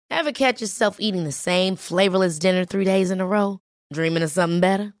Ever catch yourself eating the same flavorless dinner 3 days in a row? Dreaming of something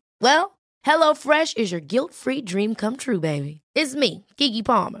better? Well, HelloFresh is your guilt-free dream come true, baby. It's me, Keke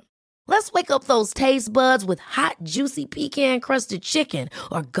Palmer. Let's wake up those taste buds with hot, juicy pecan-crusted chicken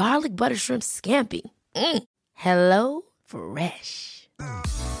or garlic butter shrimp scampi. Hello Fresh.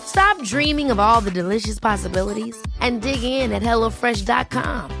 Stop dreaming of all the delicious possibilities and dig in at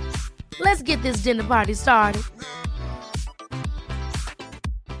HelloFresh.com. Let's get this dinner party started.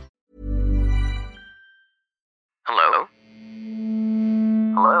 Hello?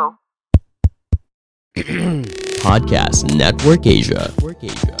 Hello? Podcast Network Asia. One,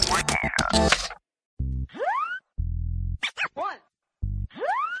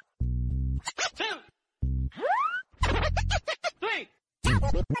 two, three.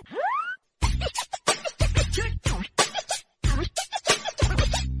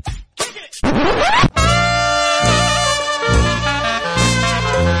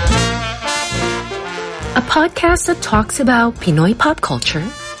 A podcast that talks about Pinoy pop culture,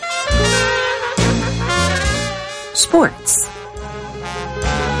 sports,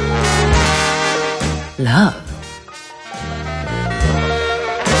 love,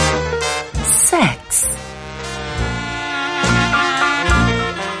 sex,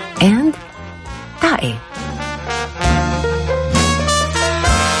 and tae.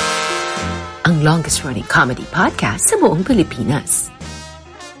 Ang longest-running comedy podcast sa buong Pilipinas.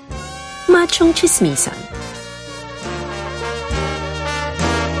 Machong Chismisan.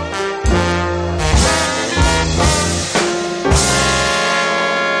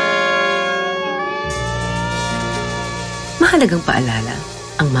 Mahalagang paalala,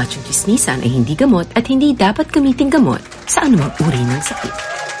 ang Machong Chismisan ay hindi gamot at hindi dapat gamiting gamot sa anumang uri ng sakit.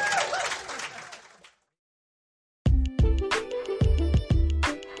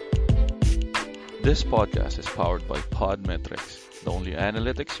 This podcast is powered by Podmetrics, the only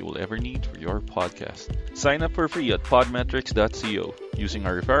analytics you will ever need for your podcast. Sign up for free at podmetrics.co using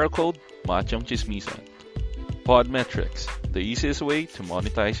our referral code MachongChismisan. Podmetrics, the easiest way to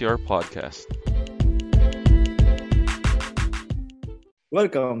monetize your podcast.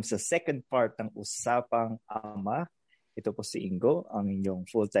 Welcome sa second part ng Usapang Ama. Ito po si Ingo, ang inyong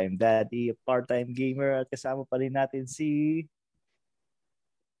full-time daddy, part-time gamer, at kasama pa rin natin si...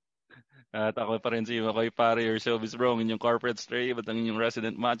 At ako pa rin si Makoy Pare, your showbiz bro, ang inyong corporate stray, but ang inyong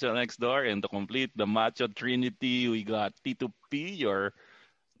resident macho next door. And to complete the macho trinity, we got Tito P, your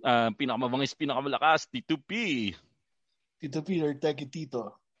pinakamabangis, pinakamalakas, Tito P. Tito P, your techie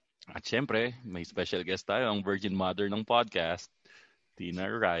tito. At syempre, may special guest tayo, ang virgin mother ng podcast, Tina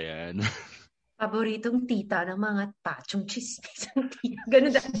Ryan. Paboritong tita ng mga pachong chismis.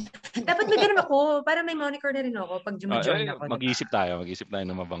 Ganun dapat may ganun ako. Para may moniker na rin ako pag jumajoin ako. Mag-iisip tayo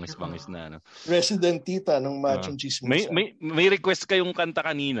ng mabangis-bangis na. Resident tita ng Machong Chismis. May request kayong kanta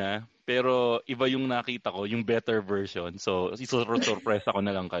kanina, pero iba yung nakita ko, yung better version. So, isusurpresa ko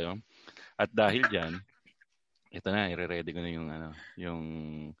na lang kayo. At dahil dyan, ito na, i-ready ko na yung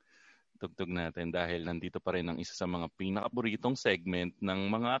tugtog natin dahil nandito pa rin ang isa sa mga pinakapaboritong segment ng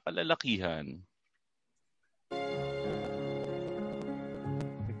mga kalalakihan.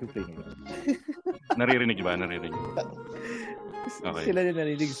 Naririnig ba? Okay. Sila na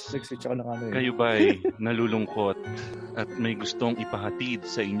narinig. Nag-switch ako ng camera. Kayo ba'y nalulungkot at may gustong ipahatid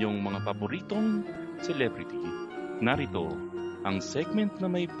sa inyong mga paboritong celebrity? Narito ang segment na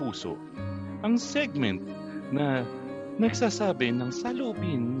may puso. Ang segment na nagsasabi ng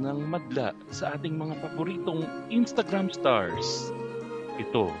salubin ng madla sa ating mga paboritong Instagram stars.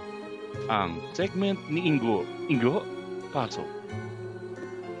 Ito ang segment ni Ingo. Ingo, pasok.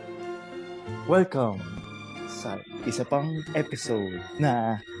 Welcome sa isa pang episode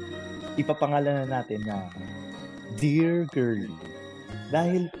na ipapangalan na natin na Dear Girlie.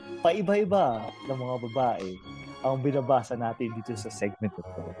 Dahil paiba-iba ng mga babae ang binabasa natin dito sa segment na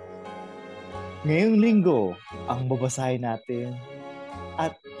ito. Ngayong linggo, ang babasahin natin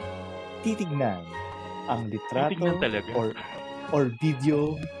at titignan ang litrato or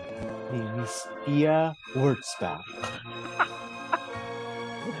video ni Miss Pia Wurtzbach.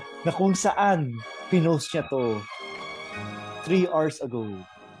 Na kung saan pinost niya to 3 hours ago.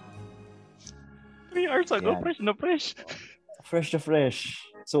 3 hours ago? Yan. Fresh na fresh. Fresh na fresh.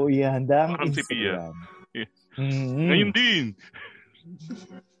 So, ihanda ang Parang si Pia. Instagram. Mm-hmm. Ngayon din.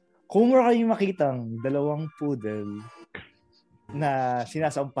 Kung mura kayong makitang dalawang poodle na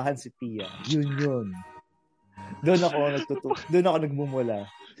sinasampahan si Pia, yun. Doon ako nagmumula.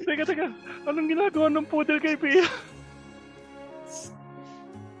 Teka. Anong ginagawa ng poodle kay Pia?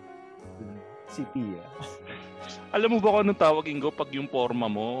 Si Pia. Alam mo ba kung anong tawag, Ingo, pag yung forma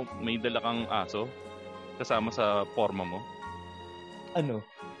mo, may dala kang aso kasama sa forma mo? Ano?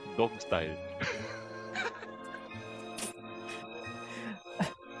 Dog style.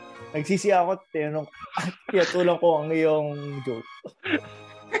 Nagsisi ako, tinutulong ko ang iyong joke.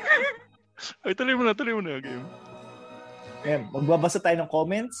 Ay, tuloy mo na, game. Ngayon, magbabasa tayo ng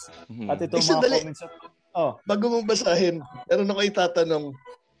comments. At ito mga comments. Bago mong basahin, meron ako itatanong.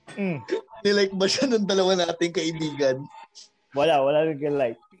 Nilike ba siya ng dalawa nating kaibigan? Wala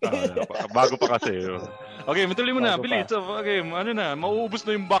nag-like. Bago pa kasi. Okay, matuloy mo na. Bilis. Okay, mauubos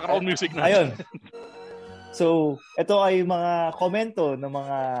na yung background music na. Ayun. So, ito ay mga komento ng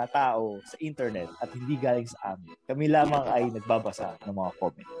mga tao sa internet at hindi galing sa amin. Kami lamang ay nagbabasa ng mga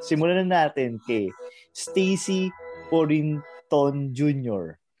comment. Simulan na natin kay Stacy Purinton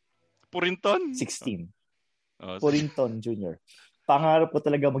Jr. Purinton? 16. Purinton Jr. Pangarap ko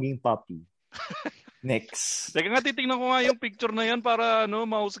talaga maging puppy. Next. Teka nga, titingnan ko nga yung picture na yan para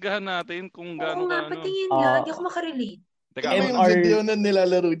mahusgahan natin kung gaano ka. Oo nga, patingin nga. Hindi ako makarelate. Teka, yung video na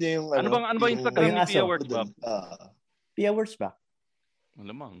nilalaro niya yung ano bang Instagram ni Pia Works ba? Pia Works ba?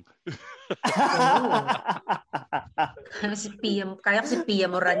 Malamang. Kaya ko si Pia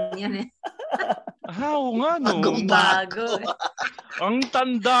Moran yan eh. Oo nga, no? Bago. Ang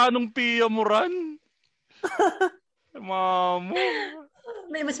tanda nung Pia Moran. Mamo.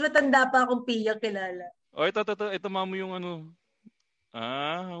 May mas matanda pa akong Pia kilala. O, ito mamo yung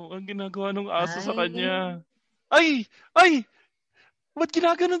ang ginagawa ng aso sa kanya. Ay! Ba't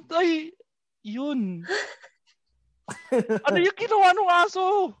ginaganon? Ay! Yun. Ano yung ginawa ng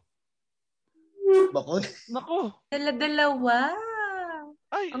aso? Nako. Dalawa.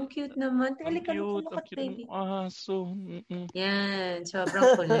 Ay. Ang cute naman. Ang cute ng aso. Yan.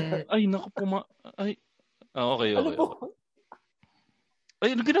 Sobrang kulit. Ay, naku Ay. Okay.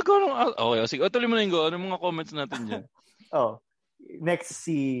 Ay, ano ginagawa ng aso? Okay, sige. Tuloy mo na yung ano mga comments natin dyan. Next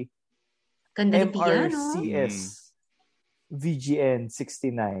si MRCS VGN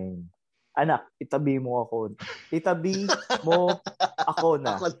 69. Anak, itabi mo ako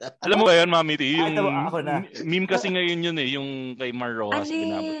na. Alam mo ba yan, Mami T? Yung ako na. Meme kasi ngayon yun yung kay Mar Rojas.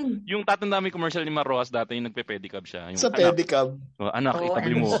 Yung tatanda may commercial ni Mar Rojas dati yung nagpe-pedicab siya. Yung, sa pedicab? Anak,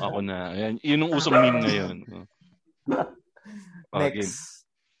 itabi mo ako na. Yun yung usong meme ngayon. Next.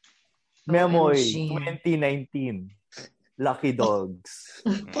 Memoy 2019. Lucky Dogs.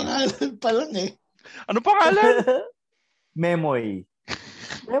 Pangalan pa lang eh. Ano pangalan? Memoy.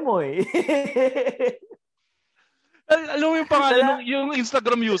 Alam mo yung pangalan yung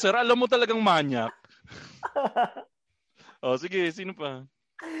Instagram user, alam mo talagang manyak. Sige, sino pa?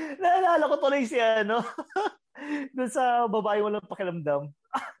 Naalala ko tuloy si doon sa babae walang pakiramdam.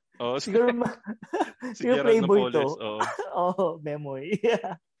 Siguro Playboy to. Memoy.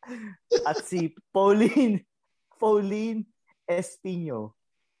 At si Pauline Espino.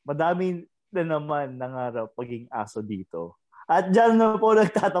 Madami na naman nangarap paging aso dito. At dyan na po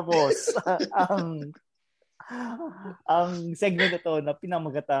nagtatapos ang segment ito na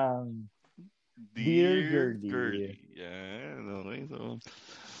pinamagatang Dear Girlie. Yan. Okay. So,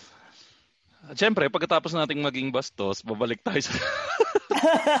 siyempre, pagkatapos nating maging bastos, babalik tayo sa...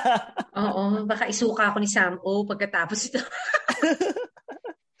 Oo, baka isuka ako ni Sam O pagkatapos ito.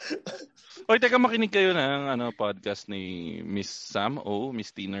 Oy, teka, makinig kayo ng podcast ni Miss Sam O,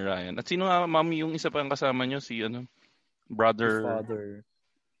 Miss Tina Ryan. At sino nga, mami, yung isa pa ang kasama nyo? Si brother.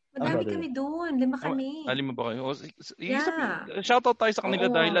 Madami kami doon. 5 kami. 5 ba kayo? Shoutout tayo sa kanila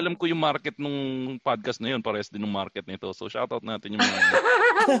dahil alam ko yung market nung podcast na yun. Pares din yung market nito. So, shoutout natin yung mga...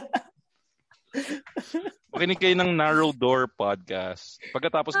 Makinig kayo ng Narrow Door podcast.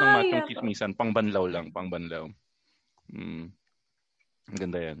 Pagkatapos ng Machong Chismisan, pangbanlaw lang. Pangbanlaw. Ang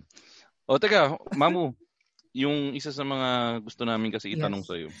ganda yan. Teka, Mamu. Yung isa sa mga gusto namin kasi itanong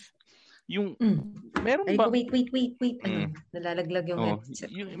sa'yo. Yung meron ba wait. Nalalaglag yung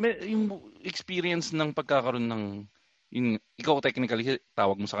headset. Yung experience ng pagkakaroon ng ikaw technically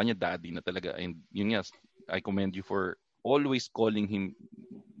tawag mo sa kanya daddy na talaga, and yun nga, I commend you for always calling him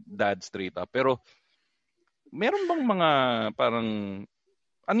dad straight up. Pero meron bang mga parang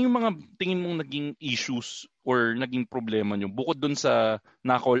ano yung mga tingin mong naging issues or naging problema nyo bukod dun sa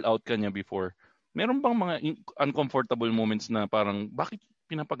na-call out ka niya before? Meron bang mga uncomfortable moments na parang bakit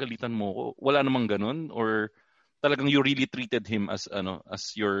pinapagalitan mo ko? Wala namang ganun? Or talagang you really treated him as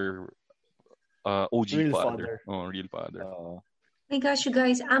your OG real father? Real father. My gosh, you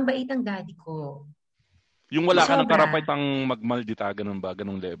guys, ang bait ang daddy ko. Yung wala ka ng karapatang magmaldita, ganun ba?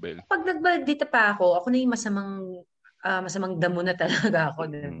 Ganung level? Pag nagmaldita pa ako na yung masamang damo na talaga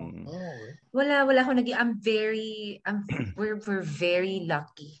ako. Wala ako we're very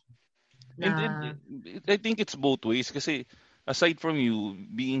lucky. And I think it's both ways kasi aside from you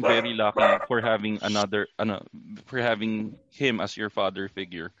being very lucky for having for having him as your father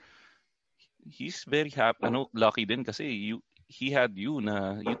figure, he's very happy, lucky din kasi he had you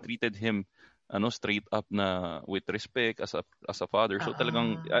na you treated him straight up na with respect as a father. So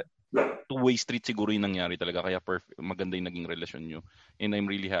talagang two-way street siguro yung nangyari talaga, kaya maganda yung naging relasyon nyo. And I'm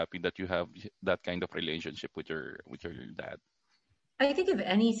really happy that you have that kind of relationship with your dad. I think if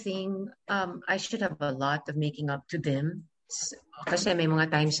anything, I should have a lot of making up to them. Kasi may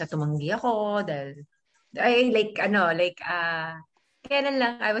mga times na tumanggi ako dahil kailan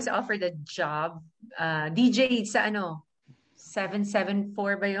lang I was offered a job DJ sa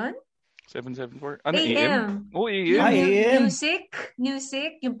 774 ba yun? 774? AM? Oh, AM.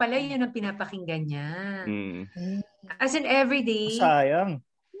 Music. Yung pala yun ang pinapakinggan niya. As in everyday. Sayang.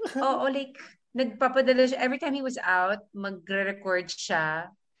 Oo, nagpapadala siya. Every time he was out, magre-record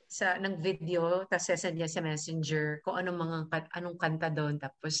siya ng video, tapos sesend niya sa Messenger kung anong kanta doon,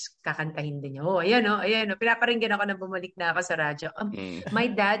 tapos kakantahin din niya. Ayan. Pinaparinggan ako na bumalik na ako sa radyo.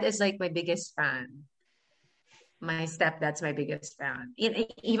 My dad is like my biggest fan. My stepdad's my biggest fan.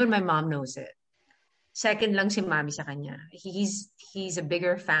 Even my mom knows it. Second lang si Mami sa kanya. He's a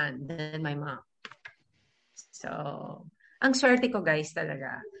bigger fan than my mom. So, ang swerte ko guys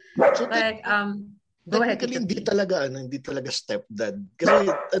talaga. But go ahead. Hindi talaga stepdad.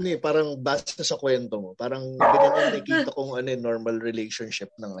 Kasi parang base sa kwento mo, parang ganyan nakikita kong normal relationship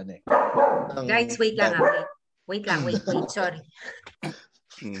ng guys, wait lang. Sorry.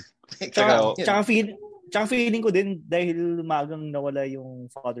 Tsaka feeling ko din dahil magang nawala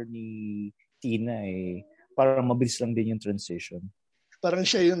yung father ni Tina parang mabilis lang din yung transition. Parang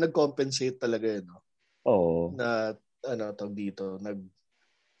siya yung nag-compensate talaga Oo. Na tawag dito,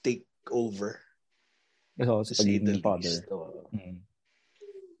 nag-take over. Sa pagiging father.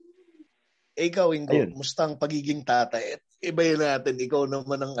 Ikaw, Ingo, musta ang pagiging tatay? Ibayin natin, ikaw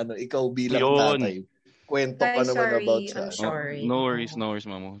naman ikaw bilang tatay. Kwento ka naman about sa... I'm sorry. No worries,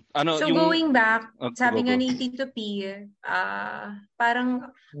 Mamo. Going back, sabi nga ni Tito P, parang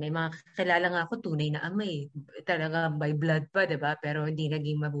may mga kilala nga ako, tunay na ama talaga by blood pa, diba? Pero hindi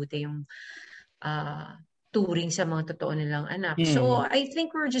naging mabuti yung turing sa mga totoo nilang anak. So, I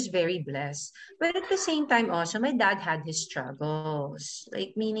think we're just very blessed. But at the same time also, my dad had his struggles.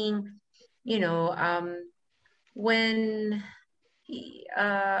 Like, meaning, when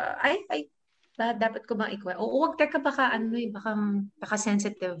dapat ko bang ikwento? Huwag ka baka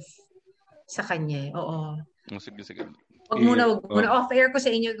sensitive sa kanya. Oo. Sige. Huwag muna. Off-air ko sa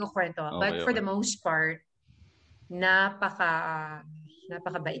inyo yung kwento. But for the most part,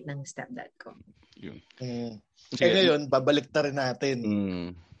 napakabait ng stepdad ko. Yun. Ngayon, babalik na rin natin.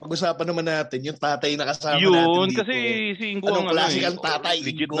 Pag-usapan naman natin yung tatay na kasama natin dito. Kasi si Ingo ang klase ang tatay?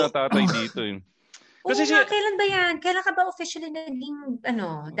 Legit na tatay dito Kasi kailan ba yan? Kailan ka ba officially naging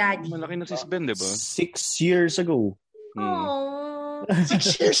daddy? Malaki na si Sven, di ba? 6 years ago. Oh.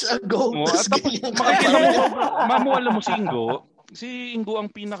 6 years ago. Mamo, alam mo si Ingo. Si Ingo ang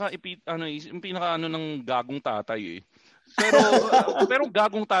pinaka ng gagong tatay Pero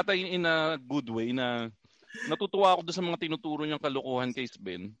gagong tatay in a good way na natutuwa ako doon sa mga tinuturo niyang kalokohan kay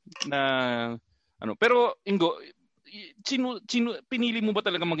Sven na pero Ingo, pinili mo ba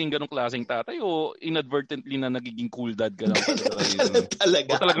talaga maging ganong klaseng tatay o inadvertently na nagiging cool dad ka lang?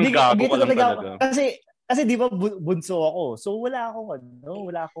 Talaga. O talagang gago ka lang talaga? Kasi di ba bunso ako. So wala akong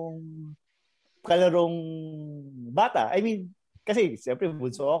kalarong bata. I mean, kasi siyempre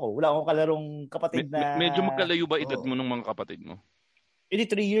bunso ako. Wala akong kalarong kapatid na... Medyo magkalayo ba edad mo ng mga kapatid mo? 3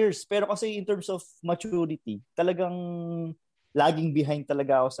 years. Pero kasi in terms of maturity, talagang laging behind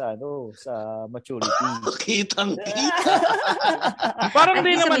talaga ako sa maturity. Kitang-kita. Parang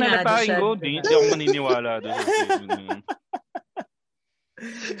di naman nalatahin ko. Di ako maniniwala doon.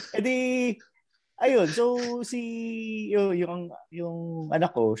 Ayun, so yung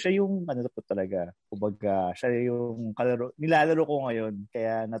anak ko, siya yung po talaga. Kumbaga, siya yung nilalaro ko ngayon,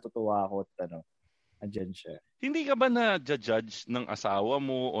 kaya natutuwa ako at andyan siya. Hindi ka ba na-judge ng asawa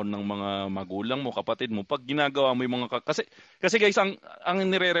mo o ng mga magulang mo, kapatid mo, pag ginagawa mo yung mga... Kasi guys, ang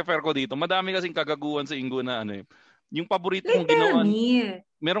nire-refer ko dito, madami kasing kagaguhan sa Ingo na yung paborito kong ginawa...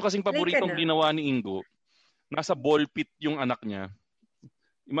 Meron kasing paboritong ginawa ni Ingo, nasa ball pit yung anak niya.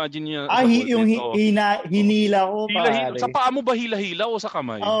 Imagine niya. Hinila ko. Sa paa mo ba hila-hila o sa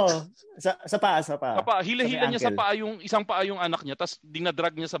kamay? Oo, sa paa. Hila-hila niya sa paa isang paa yung anak niya, tapos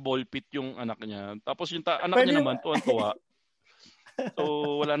dinadrag niya sa ball pit yung anak niya. Tapos yung anak niya naman, tuwan-tuwa.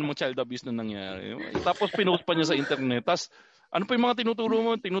 So, wala namang child abuse na nangyari. Tapos pinost pa niya sa internet. Tapos, ano pa yung mga tinuturo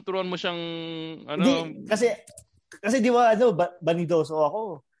mo? Tinuturuan mo siyang, Kasi di ba, banidoso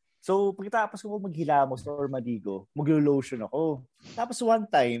ako. So, pagkatapos ko maghilamos or maligo, maglo-lotion ako. Tapos one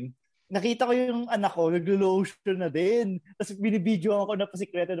time, nakita ko yung anak ko, naglo-lotion na din. Tapos binibidyo ako na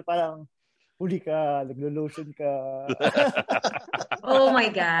pasikreto na parang, huli ka, naglo-lotion ka. Oh my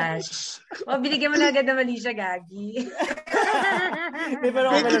gosh. Binigyan mo na agad na mali siya, Gagi. May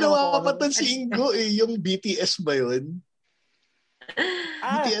ginawa pa to si Ingo yung BTS ba yun?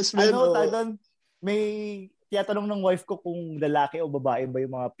 BTS ba yun? May tiyatanong ng wife ko kung lalaki o babae ba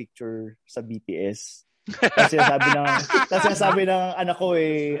yung mga picture sa BTS. Kasi sabi ng anak ko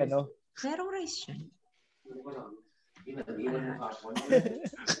merong rice siya.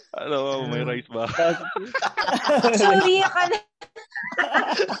 May rice ba? Sorry,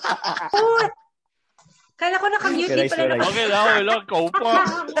 kala ko nakamute pala. Okay lang. Ikaw pa.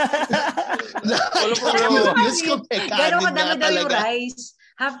 Wala problema. Gano'n kadami daw yung rice.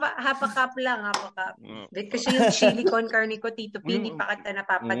 Hapa cup lang. Bet kasi yung chili con carne ko, Tito P, hindi pa kita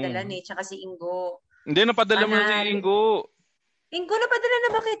napapadalan tsaka si Ingo. Hindi, napadala mo si Ingo. Ingo, napadala na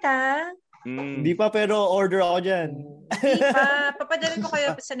ba kita? Hindi pa, pero order ako dyan. Hindi pa. Papadala ko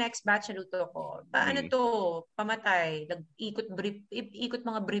kayo sa next batch na luto ko. Paano to? Pamatay. Ikot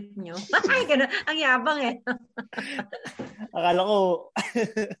mga brief nyo. Ay, ganun. Ang yabang Akala ko.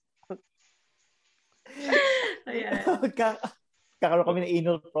 Ayan. Kakaroon kami ng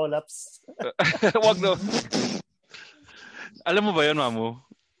anal prolapse. Wag no. Alam mo ba yun, Mamo?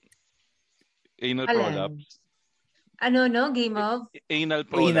 Anal prolapse. Ano, Game of? Anal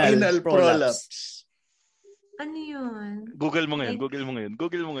prolapse. Anal prolapse. Ano yun? Google mo ngayon.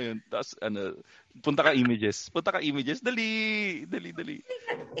 Tapos, punta ka images. Dali.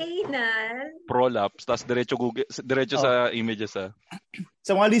 Anal? Prolapse. Tapos, diretso sa images,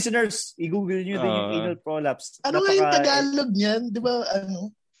 Sa mga listeners, i-google nyo din yung anal prolapse. Ano nga yung Tagalog niyan? Di ba,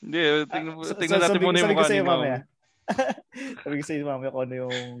 Hindi, tingnan natin muna yung mukha ni Mamo. Sabi ko sa'yo, Mamo, kung ano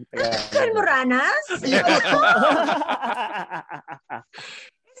yung Tagalog. Saan mo ranas? Is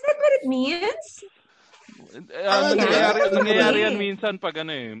that what it means? Nangyayari yan minsan pag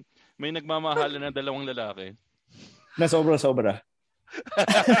may nagmamahalan na dalawang lalaki. Na sobra-sobra.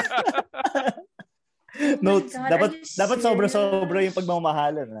 Notes, dapat sobra-sobra yung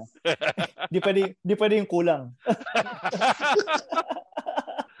pagmamahalan. Di pwede yung kulang.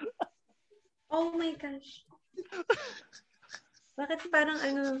 Oh my gosh. Bakit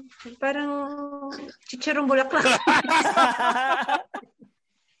parang chicharong bulaklak.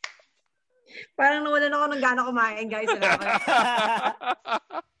 Parang nawalan ako ng gana kumain, guys.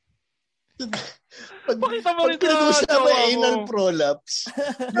 Pag pinag-usapan anal prolapse.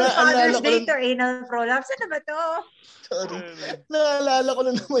 Father's Day or anal prolapse? Ano ba to? Sorry. Naalala ko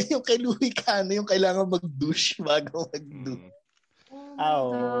na naman yung kay Louie Cano, yung kailangan mag-douche bago mag-douche.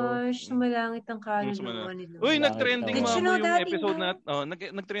 Oh my gosh, sumalangit ang kanan naman nila. Uy, nag-trending yung episode natin.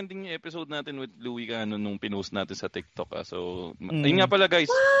 Nag-trending yung episode natin with Louie Cano nung pinost natin sa TikTok. So, ayun nga pala guys.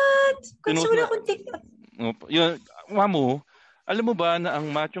 What? Kasi wala akong TikTok. Yun, Mamo, alam mo ba na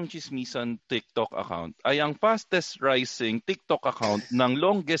ang Machong Chismisan TikTok account ay ang fastest rising TikTok account ng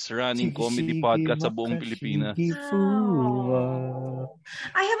longest running comedy podcast sa buong Pilipinas?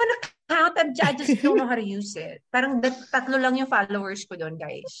 I have an account. I just don't know how to use it. Parang 3 lang yung followers ko doon,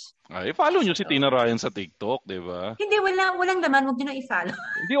 guys. Ay, follow nyo si Tina Ryan sa TikTok, di ba? Hindi, walang naman. Huwag nyo na i-follow.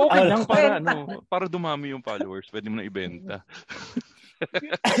 Hindi, okay lang. Para dumami yung followers. Pwede mo na ibenta.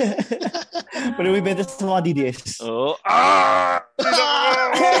 Pwede mo ibenta sa mga DDS. Oo.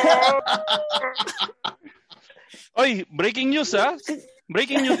 Oy, breaking news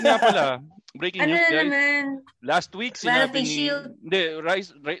Breaking news nga pala. Breaking news, guys. Naman? Last week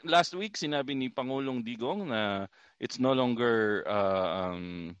sinabi ni Pangulong Digong na it's no longer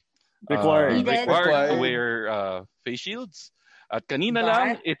required to wear face shields. At kanina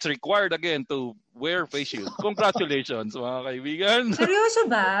lang, it's required again to wear face shield. Congratulations, mga kaibigan. Seryoso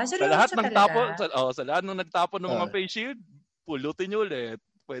ba? Seryoso sa lahat ng nagtapon ng mga face shield, pulutin nyo ulit.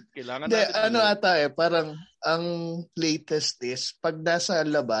 Kailangan natin. Parang ang latest is, pag nasa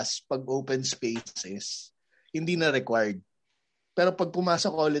labas, pag open spaces, hindi na required. Pero pag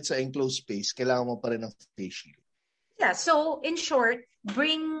pumasok ulit sa enclosed space, kailangan mo pa rin ng face shield. Yeah, so in short,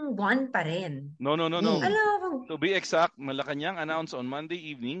 bring one pa rin. No. To be exact, Malacanang announced on Monday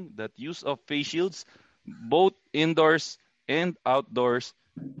evening that use of face shields, both indoors and outdoors,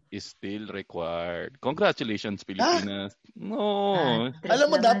 is still required. Congratulations, Pilipinas. No. Alam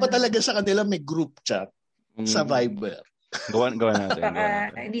mo, dapat talaga sa kanila may group chat sa Viber. Gawan natin.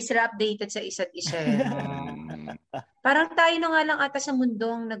 Hindi sila updated sa isa't isa. Parang tayo na nga lang ata sa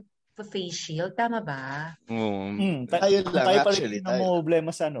mundong face shield. Tama ba? Oo. Tayo lang, tayo pa actually. rin ang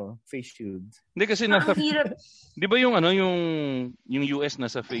problema sa face shield. Hindi kasi Ang hirap. Di ba yung yung US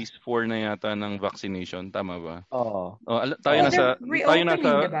nasa phase 4 na yata ng vaccination, tama ba? Oo. Tayo nasa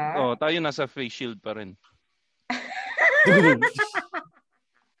diba? tayo nasa face shield pa rin.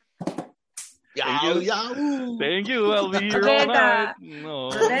 Thank you. I'll be here all night.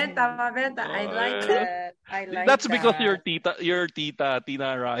 No. Mabenta. I like that. That's because your tita,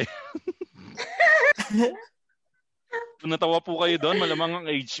 Tina Ryan. Kung natawa po kayo doon, malamang ang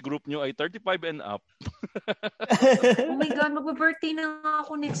age group nyo ay 35 and up. Oh my God, mag-birthday na nga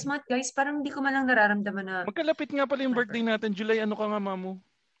ako next month, guys. Parang hindi ko man lang nararamdaman na. Magkalapit nga pala yung birthday natin. July, ano ka nga, Mamu?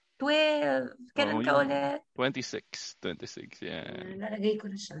 12. Kailan ka ulit? 26, yeah. Nalagay ko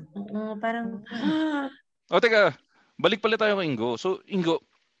na siya. Parang... Teka. Balik pala tayo kay Ingo. So, Ingo,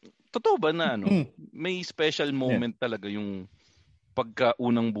 totoo ba na may special moment talaga yung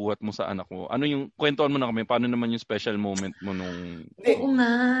pagkaunang buhat mo sa anak mo? Ano yung, kwentuhan mo na kami, paano naman yung special moment mo nung... Oo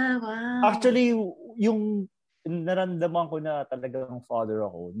nga, wow. Actually, yung naramdaman ko na talagang father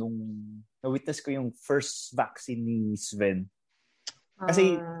ako nung na-witness ko yung first vaccine ni Sven.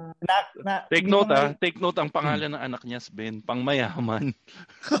 Kasi take note ang pangalan ng anak niya, Sven, pangmayaman.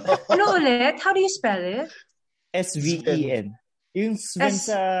 Ano ulit? How do you spell it? S-V-E-N. Yung Sven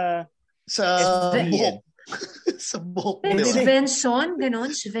sa buhok. Sa buhok. Svensson,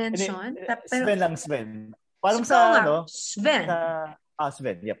 ganun, Svensson. Sven lang, Sven. Parang Sven.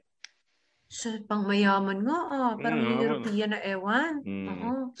 Sven, yep. So, pangmayaman nga, parang European na ewan.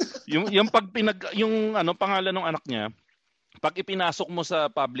 Yung pangalan ng anak niya, pag ipinasok mo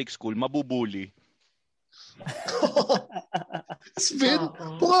sa public school, mabubuli. Sven,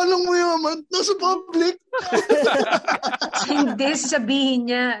 pangalang mo yaman, nasa public. Hindi,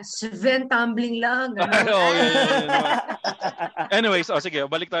 sabihin niya, Sven tumbling lang. Anyways, sige,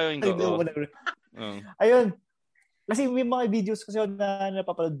 balik tayo. Ayun. Kasi may mga videos kasi na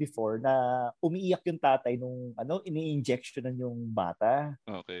napapanood before na umiiyak yung tatay nung ini-injectionan yung bata.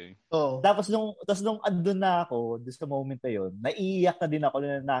 Okay. Tapos nung andun na ako, doon sa moment na yun, naiiyak na din ako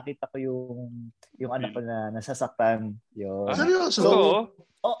na nakita ko yung anak ko na nasasaktan. Yun. Seryoso?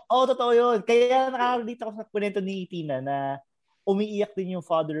 Totoo yun. Kaya nakarelate ako sa kwento ni Tina na umiiyak din yung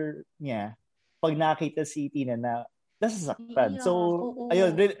father niya pag nakita si Tina na nasasaktan. So,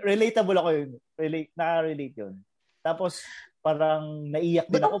 ayun, relatable ako yun. Nakarelate yun. Tapos, parang naiyak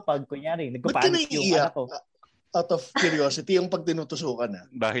din ako pag, kunyari, nagpapanik yung anak ko. Out of curiosity, yung pag tinutusukan na.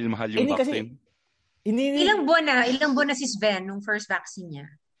 Dahil mahal yung vaccine. Ilang buwan na si Sven nung first vaccine niya?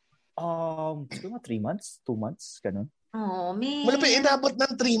 Siguro 3 months? 2 months? Ganun. Oh, man. Malapit, inabot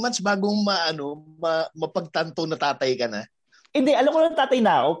ng 3 months bagong mapagtanto na tatay ka na. Hindi, alam ko lang tatay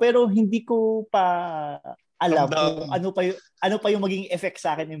na ako, pero hindi ko pa alam kung ano pa yung maging effect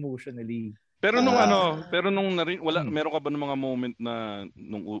sa akin emotionally. Pero meron ka ba ng mga moment na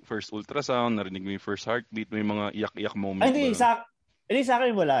nung first ultrasound, narinig mo yung first heartbeat, may mga iyak-iyak moment? Hindi, sa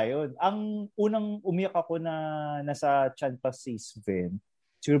akin wala yun. Ang unang umiyak ako na nasa tiyan pa si Sven,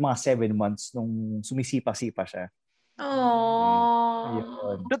 siguro mga 7 months nung sumisipa-sipa siya. Oh.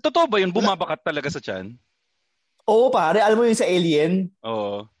 Totoo ba yun? Bumabakat talaga sa tiyan? Oo, pare. Alam mo yun sa Alien?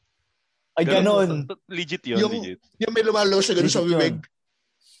 Oo. Ay, ganon. Legit yun, legit. Yung may lumalo siya gano'n sa bibig.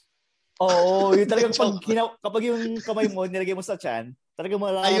 Oo, yung talagang kapag yung kamay mo, nilagay mo sa tiyan, talagang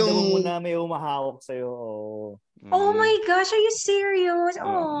mararamdaman mo na may umahawak sa'yo. Oh my gosh, are you serious?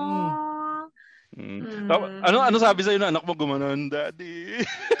 Ano sabi sa'yo na anak mo gumanon, Daddy?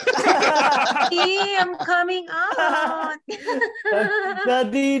 I'm coming out.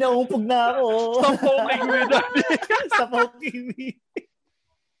 Daddy, naumpog na ako. Sapoking me, Daddy. Sapoking me.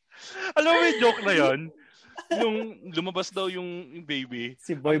 Alam mo yung joke na yun? Yung lumabas daw yung baby.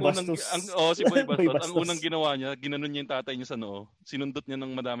 Si Boy Bastos. Si Boy Bastos. Ang unang ginawa niya, ginanon niya yung tatay niya sa noo. Sinundot niya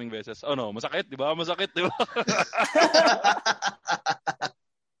ng madaming beses. Masakit, di ba? Masakit, di ba?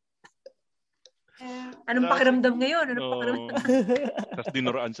 Anong pakiramdam ngayon? Tapos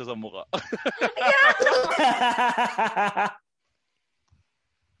dinuraan siya sa mukha.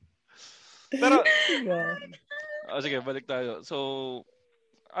 Pero, sige, balik tayo. So,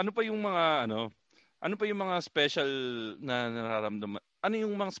 ano pa yung mga special na nararamdaman? Ano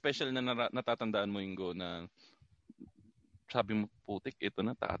yung mga special na natatandaan mo, Ingo, na sabi mo, putik, ito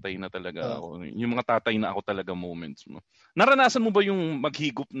na, tatay na talaga ako. Yung mga tatay na ako talaga moments mo. Naranasan mo ba yung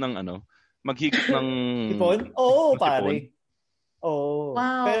maghigop ng Ipon? Oo, pare. Oo.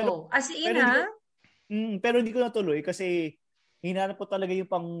 Wow. Pero hindi ko natuloy kasi hinanap ko talaga yung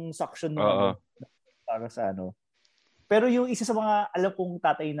pang-suction para sa Pero yung isa sa mga alam kong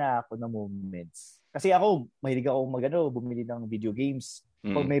tatay na ako na moments. Kasi ako, mahilig ako bumili ng video games.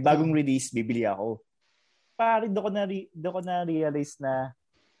 Pag may bagong release, bibili ako. Parang doon ko na-realize na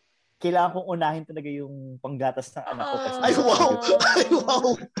kailangan kong unahin talaga yung panggatas ng anak ko. Kasi Ay, wow! Ay, wow!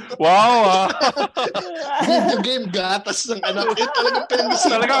 Wow, Video game, gatas ng anak. Ito talagang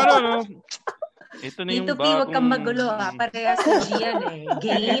pinag-isipan. Talaga no? Ito na yung Dito, P, wag kang magulo ha. Parehas sa Gian eh.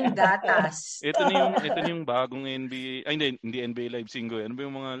 Game, gatas. Ito na yung bagong NBA. Ay, hindi NBA Live Singo. Ano ba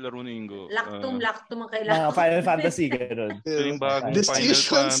yung mga laro ni Ingo? Laktum ang kailangan. Mga Final Fantasy, gano'n. Ito yung bagong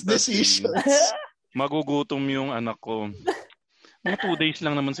Decisions. Magugutom yung anak ko. Mga 2 days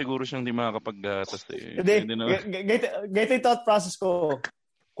lang naman siguro siyang di makakapaggatas eh. Hindi, ganito yung thought process ko.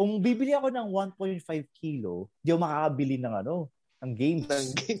 Kung bibili ako ng 1.5 kilo, di ako makakabili ng games.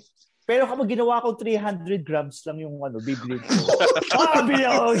 Pero kapag ginawa ko 300 grams lang yung bibili ko. Makakabili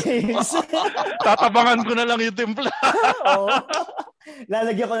ako ng games. Tatabangan ko na lang yung timpla. Oo.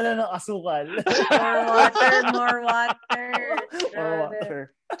 Lalagyan ko na lang ng asukal. More water.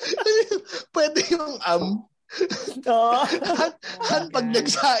 Pwede yung pag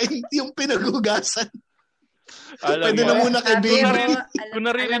nagsaing yung pinagugasan. Pwede na muna kay baby. Kung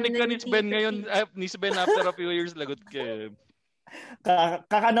naririnig ka ni Sven ngayon, ni Sven after a few years, lagot ka.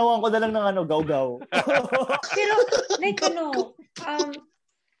 Kakanawan ko na lang ng gaw-gaw. Pero,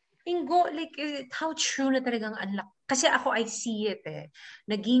 Ingo, how true na talagang unlock. Kasi ako, I see it eh.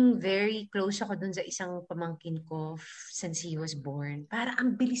 Naging very close ako dun sa isang pamangkin ko since he was born. Para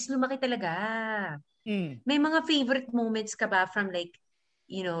ang bilis lumaki talaga. May mga favorite moments ka ba from like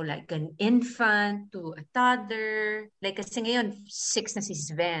an infant to a toddler? Like, kasi ngayon, 6 na si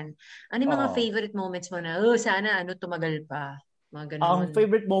Sven. Ano yung mga favorite moments mo na, sana tumagal pa? Mga ganun. Ang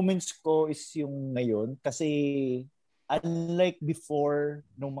favorite moments ko is yung ngayon kasi unlike before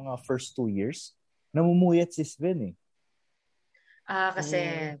nung mga first 2 years, namumuyat si Sven eh. Kasi,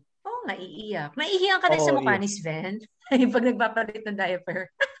 naiiyak. Naiiyak ka na sa mukha ni Sven? Pag nagpapalit ng diaper.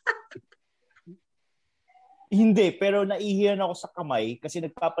 Hindi, pero naihiyan ako sa kamay kasi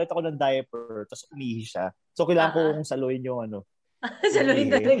nagpapalit ako ng diaper tapos umihi siya. So, kailangan kong saluhin yung saluhin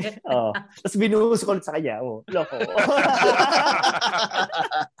talaga. Tapos binuhos ko ulit sa kanya. Loko.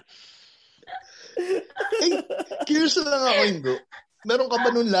 Curious lang ako, Ingo. Meron ka ba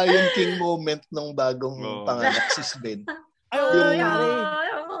nung Lion King moment nung bagong panganak si Sven?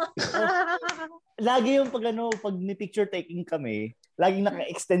 Lagi yung pag ni-picture taking kami, laging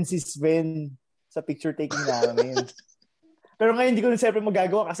naka-extend si Sven sa picture taking namin. Pero ngayon hindi ko na siyempre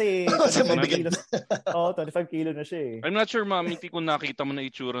magagawa kasi 25 kilo na siya eh. I'm not sure, Mami, kung nakita mo na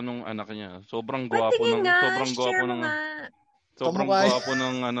itsura nung anak niya. Sobrang gwapo ng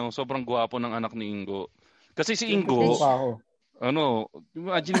sobrang gwapo ng anak ni Ingo. Kasi si Ingo,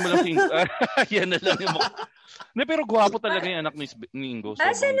 imagine mo lang si Ingo. Yan na lang yung mukha. Pero gwapo talaga yung anak ni Ingo.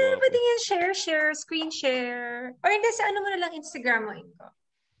 Saan na ba tingin share, screen share? Or hindi, sa mo na lang Instagram mo, Ingo?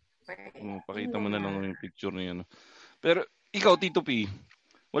 Pakita mo na lang yung picture niya. Pero ikaw, Tito P,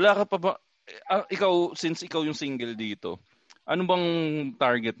 wala ka pa ba? Since ikaw yung single dito, ano bang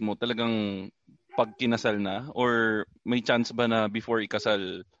target mo? Talagang pag kinasal na? Or may chance ba na before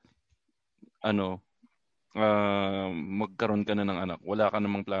ikasal, magkaroon ka na ng anak? Wala ka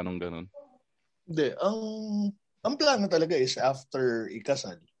namang planong ganun? Hindi. Ang plano talaga is after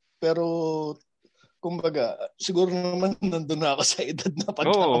ikasal. Pero kumbaga, siguro naman nandun na ako sa edad na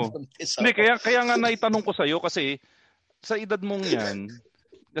pagkakabuntis ako. Hindi, kaya nga naitanong ko sa'yo kasi sa edad mong yan,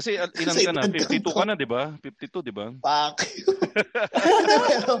 kasi ilan ka na? 52 ka na, di ba? 52, di ba? Pak!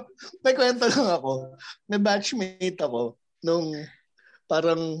 Pero may kwento lang ako. May batchmate ako nung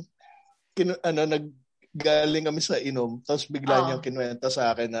parang naggaling kami sa inom tapos bigla niyang kinuwenta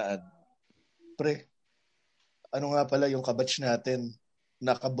sa akin na pre, ano nga pala yung kabatch natin?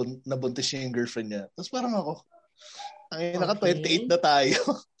 Nabuntis niya yung girlfriend niya. Tapos parang ako, naka-28 na tayo.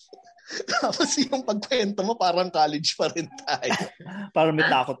 Tapos yung pagkwento mo, parang college pa rin tayo. Parang may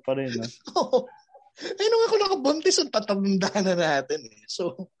takot pa rin. Nung ako nakabuntis, ang tatanda na natin.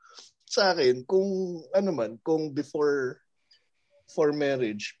 So, sa akin, kung before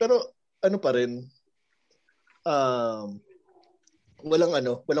marriage, pero pa rin,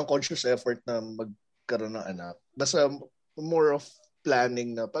 walang conscious effort na magkaroon ng anak. Basta more of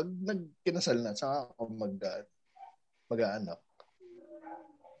planning na pag nagkinasal na, saka ako mag-aanak.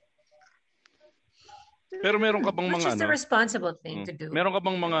 Pero meron ka bang mga Which is the responsible thing to do. Meron ka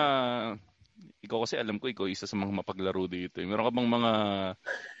bang mga, ikaw kasi alam ko, ikaw isa sa mga mapaglaro dito. Meron ka bang mga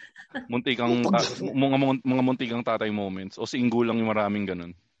mga muntikang tatay moments? O si Ingo lang yung maraming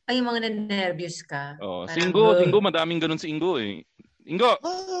ganun? Ay, yung mga nervous ka. Si Ingo, madaming ganun si Ingo eh. Ingo!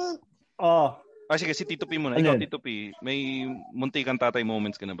 Sige, si Tito P muna. Ikaw, Tito P, may muntikang tatay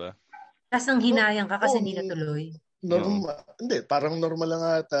moments ka na ba? Tapos nang hinayang ka kasi hindi natuloy. Hindi, parang normal lang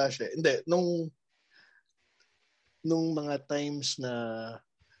ata siya. Hindi, nung mga times na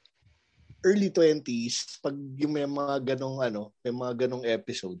early 20s, pag yung may mga ganong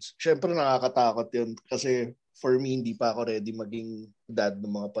episodes, syempre nakakatakot yun kasi for me, hindi pa ako ready maging dad ng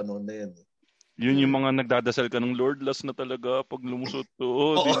mga panahon na yan. Yun yung mga nagdadasal ka ng Lord, last na talaga pag lumusot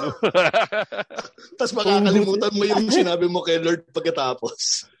to. Tapos makakalimutan mo yung sinabi mo kay Lord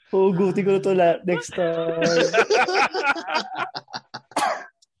pagkatapos. Hugutin ko na to next time.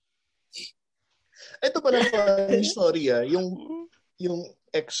 Ito pa naman yung story, yung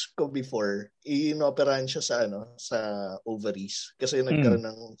ex ko before, inoperahan siya sa ovaries kasi nagkaroon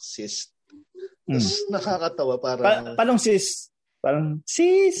ng cyst. Tapos nakakatawa parang... Paano sis? Parang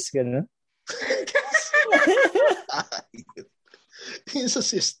sis, gano'n? Yung sa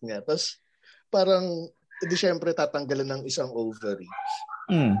cyst niya. Tapos parang, hindi syempre tatanggalan ng isang ovary.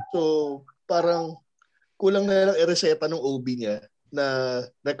 So, parang kulang na lang i-reseta ng OB niya na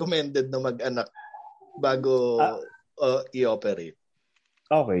recommended na mag-anak bago i-operate.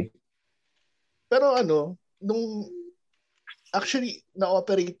 Okay. Pero nung actually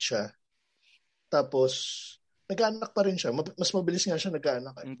na-operate siya, tapos nag-anak pa rin siya. Mas mabilis nga siya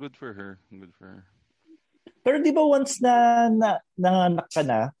nag-anak. Good for her. Pero di ba once na nanganak ka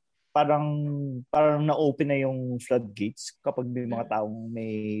na, parang na-open na yung floodgates kapag may mga taong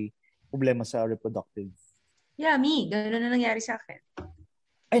may problema sa reproductive? Yeah, me. Ganun na nangyari sa akin.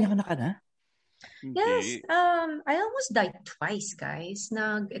 Ay, nanganak ka na? Yes. I almost died twice, guys.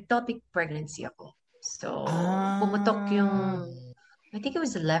 Nag-ectopic pregnancy ako. So, pumutok yung, I think it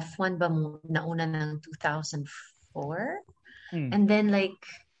was the left one ba nauna ng 2004? And then like,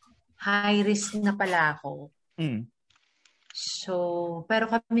 high risk na pala ako. So,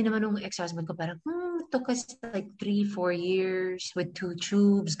 pero kami naman nung ex-husband ko parang, took us like 3-4 years with 2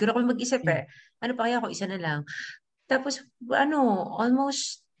 tubes. Gano'n ako mag-isip Ano pa kaya ako, isa na lang. Tapos,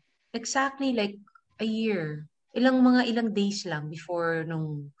 almost exactly like a year. Ilang days lang before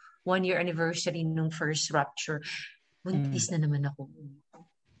nung 1-year anniversary nung first rupture. Buntis na naman ako.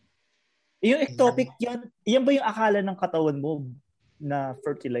 Yung ectopic, yan ba yung akala ng katawan mo na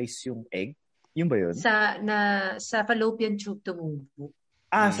fertilize yung egg? Yun ba yun? Sa fallopian tube tumubo.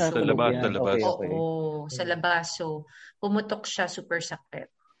 Sa labas. Okay. Oo, sa labas. So, pumutok siya, super sakit.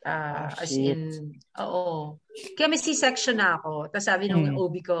 As in, Kaya may C-section na ako. Tapos sabi nung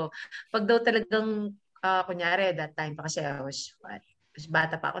OB ko, pag daw talagang, kunyari, that time pa kasi I was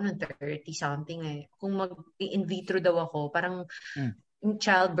bata pa ako nung 30-something Kung mag-in vitro daw ako, parang yung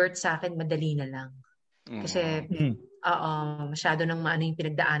childbirth sa akin, madali na lang. Kasi, masyado nang maano yung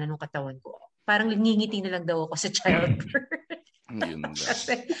pinagdaanan ng katawan ko. Parang ngingiti na lang daw ako sa childbirth.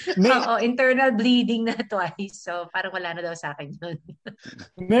 Kasi, internal bleeding na twice. So, parang wala na daw sa akin yun.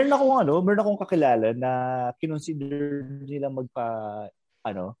 meron akong kakilala na kinonsider nila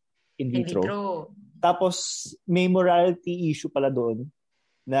in vitro. Tapos, may morality issue pala doon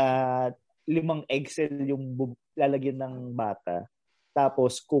na 5 egg cell yung lalagyan ng bata.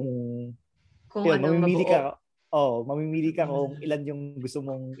 Tapos, kung mamimili ka kung ilan yung gusto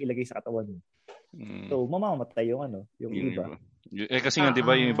mong ilagay sa katawan mo. So, mamamatay yung iba. Kasi nga, di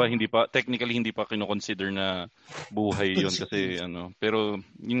ba, yung iba technically hindi pa kino-consider na buhay yun kasi pero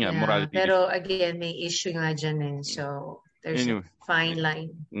yun nga, morality. Pero again, may issue nga dyan So, there's a fine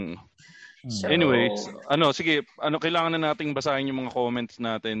line. So, anyway, sige, kailangan na nating basahin yung mga comments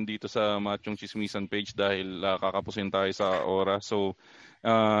natin dito sa Machong Chismisan page dahil kakapusin tayo sa oras. So,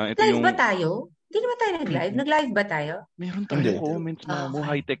 ito live ba tayo? Hindi naman tayo nag-live. Nag-live ba tayo? Meron tayong comments na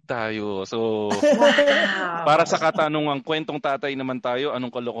high-tech tayo. So, para sa katanungang kwentong tatay naman tayo,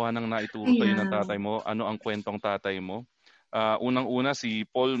 anong kalokohan ang naituro sa'yo ng tatay mo? Ano ang kwentong tatay mo? Unang-una, si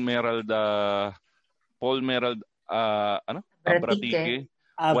Paul Merald Abratike.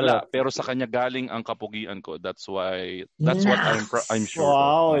 Wala, pero sa kanya galing ang kapugian ko. That's what I'm sure.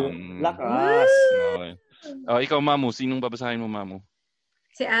 Wow, lakas. Ikaw, Mamu, sinong babasahin mo, Mamu?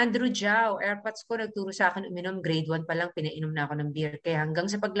 Si Andrew Jao, airpods ko nagturo sa akin uminom. Grade 1 pa lang, pinainom na ako ng beer. Kaya hanggang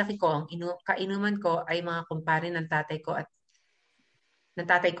sa paglaki ko, ang kainuman ko ay mga kumpare ng tatay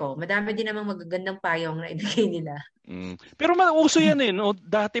ko. Madami din namang magagandang payong na ibigay nila. Pero mauso yan no?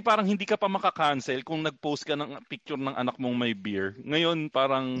 Dati parang hindi ka pa makakancel kung nag-post ka ng picture ng anak mong may beer. Ngayon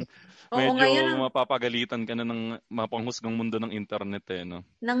parang medyo mapapagalitan ka na ng mapanghusgang mundo ng internet no?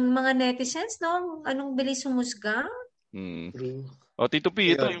 Ng mga netizens, no? Anong bilis humusga? Tito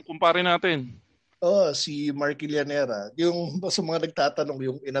P, ito yung kumpare natin. Si Marky Llanera. Yung sa mga nagtatanong,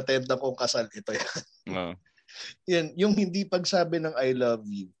 yung inattendan kong kasal, ito yan. Yan, yung hindi pagsabi ng I love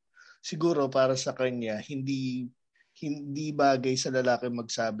you, siguro para sa kanya, hindi hindi bagay sa lalaki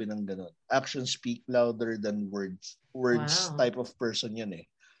magsabi ng gano'n. Actions speak louder than words. Words type of person yan eh.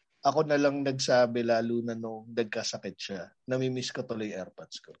 Ako na lang nagsabi lalo na nung nagkasakit siya. Namimiss ko tuloy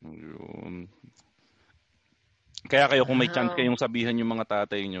AirPods ko. Yun. Kaya kayo kung may chance kayong sabihan yung mga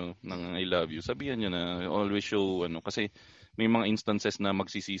tatay nyo ng I love you, sabihan nyo na always show kasi may mga instances na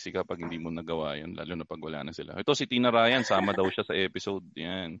magsisisi ka pag hindi mo nagawa yan, lalo na pag wala na sila. Ito si Tina Ryan, sama daw siya sa episode.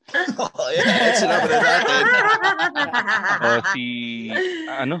 Yan. Sinabi na natin. Si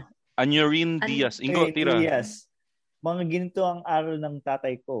Anyorine Diaz. Ingo, tira. Diaz. Mga ginito ang aral ng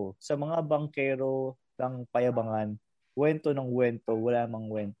tatay ko. Sa mga bangkero ng payabangan, wento ng wento, wala mang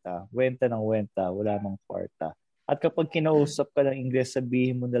wenta. Wenta ng wenta, wala mang kwarta. At kapag kinausap ka ng Ingles,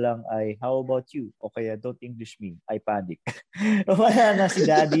 sabihin mo na lang ay, how about you? O kaya, don't English me. I panic. Wala na si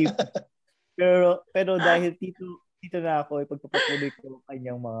Daddy. Pero dahil tito na ako, ipagpapatuloy ko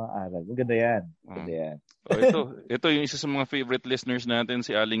kanyang mga aral. Maganda yan. Ito yung isa sa mga favorite listeners natin,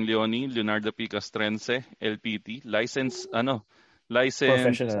 si Aling Leonie, Leonardo P. Castrense, LPT, licensed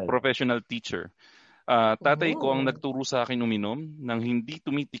professional teacher. Tatay ko ang nagturo sa akin uminom nang hindi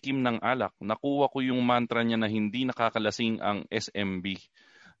tumitikim ng alak. Nakuha ko yung mantra niya na hindi nakakalasing ang SMB.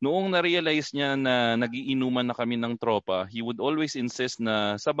 Noong na-realize niya na nagiinuman na kami ng tropa, he would always insist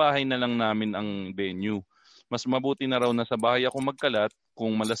na sa bahay na lang namin ang venue. Mas mabuti na raw na sa bahay ako magkalat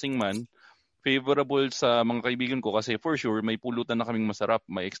kung malasing man. Favorable sa mga kaibigan ko kasi for sure may pulutan na kaming masarap.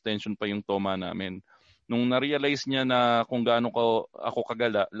 May extension pa yung toma namin. Nung na-realize niya na kung gaano ako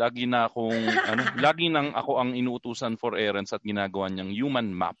kagala, lagi nang ako ang inuutusan for errands at ginagawa niyang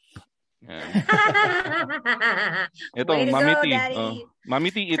human map. Ito, Mami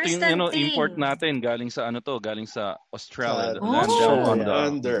T, ito yung import natin galing sa Australia. Down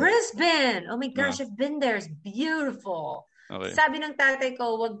under. Brisbane. Oh my gosh, I've been there. It's beautiful. Okay. Sabi ng tatay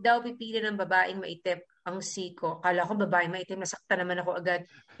ko, wag daw pipili ng babaeng maitim ang siko. Kala ko babaeng maitim, nasakta naman ako agad.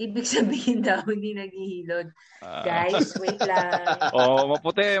 Ibig sabihin daw, hindi naghihilod. Guys, wait lang.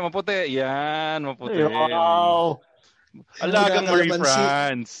 Maputi. Yan, maputi. Wow. Alagang Marie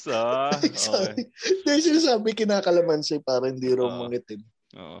France. Okay. Dahil sinasabi kinakalamansi para hindi raw mangitim.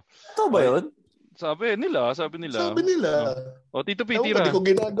 Ito ba yun? Sabi nila. Tito P, tira. Hindi ko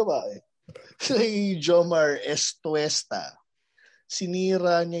ginagawa eh. Si Jomar Estuesta.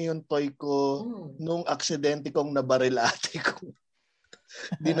 Sinira niya yung toy ko nung aksidente kong nabaril ate ko.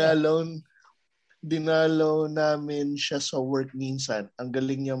 Dinalaw namin siya sa work minsan. Ang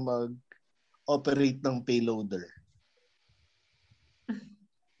galing niya mag-operate ng payloader.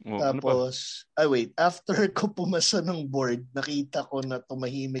 Tapos, after ko pumasa ng board, nakita ko na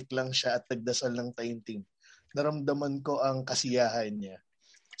tumahimik lang siya at nagdasal ng tainting. Naramdaman ko ang kasiyahan niya.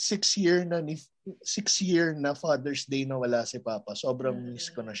 6 year na Father's Day na wala si Papa. Sobrang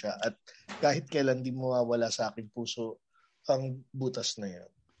miss ko na siya. At kahit kailan di mawawala sa aking puso ang butas na yan.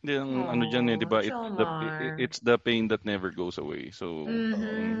 Hindi, ano dyan di ba? It's the pain that never goes away. So,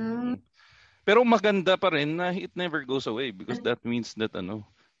 pero maganda pa rin na it never goes away because that means that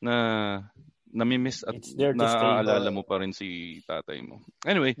na namimiss at naaalala mo pa rin si tatay mo.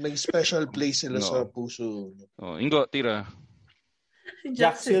 Anyway. May special place sila sa puso. Ingo, tira.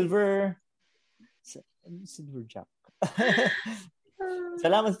 Jack Silver Jack.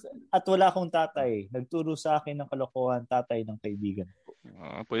 Salamat at wala akong tatay. Nagturo sa akin ng kalokohan tatay ng kaibigan ko.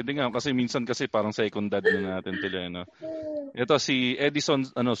 Pwede nga kasi minsan parang second dad na natin sila. Ito si Edison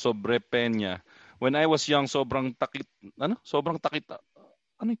Sobrepeña. When I was young, sobrang takot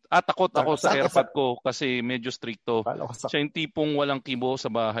ako sa airpod ko kasi medyo stricto. Siya yung tipong walang kibo sa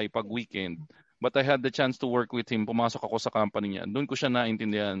bahay pag weekend. But I had the chance to work with him. Pumasok ako sa company niya. Doon ko siya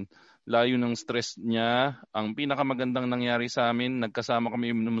naintindihan. Layo ng stress niya. Ang pinakamagandang nangyari sa amin, nagkasama kami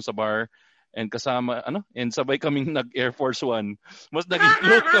uminom sa bar and sabay kaming nag-Air Force One. Mas naging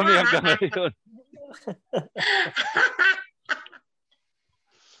close kami hanggang ngayon.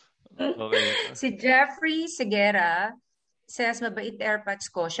 Okay. Si Jeffrey Segura says, mabait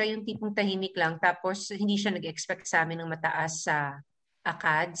AirPods ko. Siya yung tipong tahimik lang. Tapos, hindi siya nag-expect sa amin ng mataas sa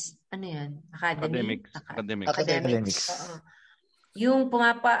ACADS. Ano yan? Academics. Yung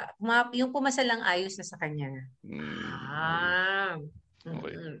yung pumasa lang ayos na sa kanya.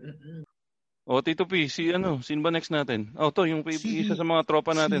 Okay. Tito P, sino ba next natin? Yung isa sa mga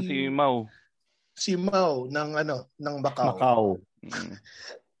tropa natin, si Mau. Si Mau ng Macau.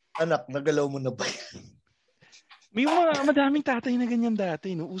 Anak, nagalaw mo na ba yan? May mga madaming tatay na ganyan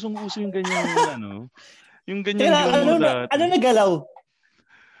dati, no? Usong-uso yung ganyan, yung ganyan ano nagalaw?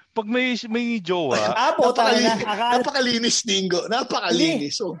 Pag may jowa, napakalinis, Dingo.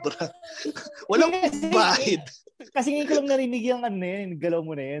 Napakalinis. Sobra. Walang bahid. Kasi ngayon ko lang narinig yung galaw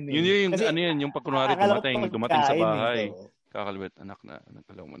mo na yan. Yun yung, kasi, yung pag kunwari dumating sa bahay. Kakalwet, anak na,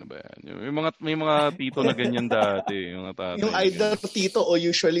 nagalaw mo na ba yan? May mga tito na ganyan dati. Yung tatay. Yung either tito o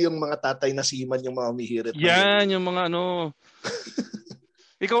usually yung mga tatay na siman yung mga mihirit. Yan, yung mga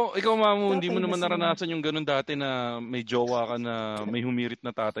Ikaw Mamu, hindi mo naman naranasan yung ganun dati na may jowa ka na may humirit na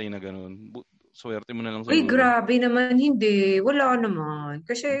tatay na ganun. Swerte mo na lang sa Uy, grabe naman. Hindi. Wala naman.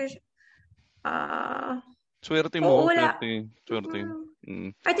 Kasi, swerte mo. Wala. Swerte.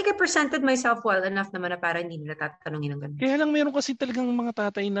 I think I presented myself well enough naman na para hindi nila tatanungin ng ganun. Kaya lang meron kasi talagang mga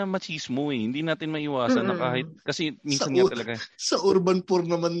tatay na machismo eh. Hindi natin maiwasan na kahit, kasi minsan nga talaga. Sa urban poor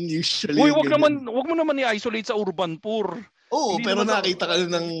naman usually. Uy, wag mo naman i-isolate sa urban poor. Oo, pero nakita ka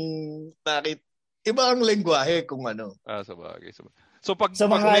ng iba ang lengguwahe kung ano. Sabagay. So pag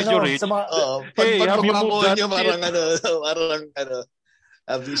mga medyo rich, hey, have you moved that shit? Parang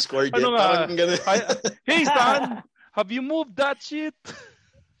have you scored yet? Parang gano'n. Hey, son! Have you moved that shit?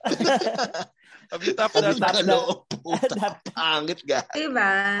 Have you tapped that? Pangit ka.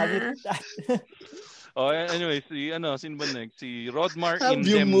 Diba? Anyway, sino ba next? Si Rodmar Have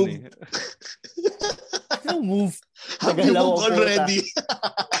you moved? Move. Have you moved already?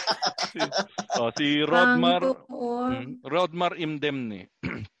 Si Rodmar Imdemne.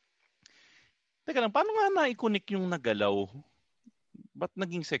 Teka lang, paano nga na-iconic yung nagalaw? Ba't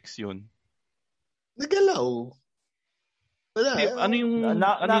naging sex yun? Nagalaw? Wala. Ano yung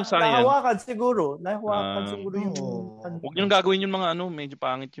science? Nahawakan siguro yung... Huwag nyo gagawin yung mga medyo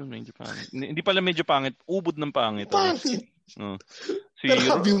pangit yun. Hindi pala medyo pangit, ubod ng pangit. Pangit. Pero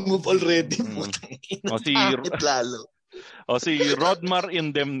have you moved already? Pangit lalo. Si Rodmar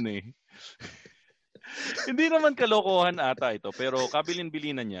Indemne. Hindi naman kalokohan ata ito, pero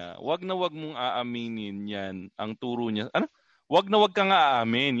kabilin-bilinan niya, wag na wag mong aaminin yan ang turo niya. Wag na wag kang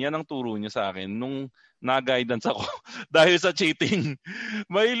aamin. Yan ang turo niya sa akin nung na-guidance ako dahil sa cheating.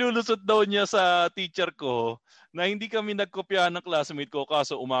 May lulusot daw niya sa teacher ko na hindi kami nagkopya ng classmate ko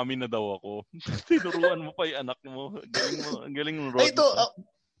kaso umamin na daw ako. Tinuruan mo pa yung anak mo. Ang galing mo. Ay, ito,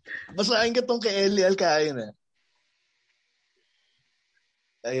 basahin ka tong kay Eli Alcain.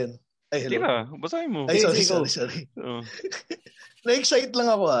 Ayun. Ay, hello. Tira, basahin mo. Ay, sorry. Na-excite lang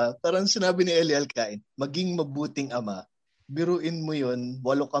ako Parang sinabi ni Eli Alcain, maging mabuting ama. Biruin mo yun,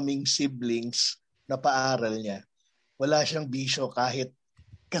 8 kaming siblings na paaral niya. Wala siyang bisyo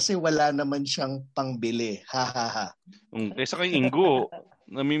kasi wala naman siyang pangbili. Ha. Kaysa kay Ingo,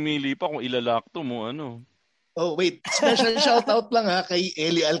 namimili pa kung ilalakto mo, Oh, wait. Special shoutout lang kay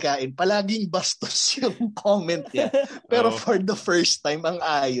Eli Alcain. Palaging bastos yung comment niya. Pero for the first time, ang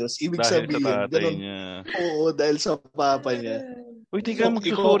ayos. Ibig dahil sabihin, sa tatay ganun, niya. Oo, dahil sa papa niya. Uy, tika,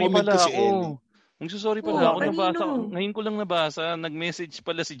 magsusorry pala si ako. Magsusorry pala ako. Nabasa. Ngayon ko lang nabasa. Nag-message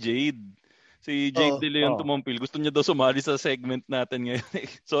pala si Jade. Si Jade De Leon Tumampil. Gusto niya daw sumali sa segment natin ngayon.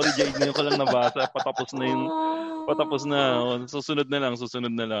 Sorry, Jade. Ngayon ko lang nabasa. Patapos na. Susunod na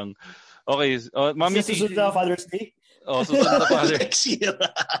lang. Okay. Mami, susunod na Father's Day? Susunod na Father's Day. Next year.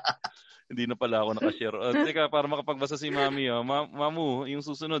 Hindi na pala ako nakashare. Teka, para makapagbasa si Mami. Mamu, yung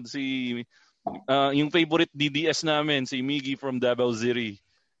susunod, yung favorite DDS namin, si Miggy from Davao City.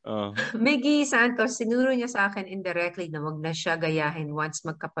 Miggy Santos, sinuro niya sa akin indirectly na wag na siya gayahin once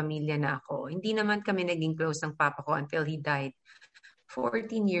magkapamilya na ako. Hindi naman kami naging close ng papa ko until he died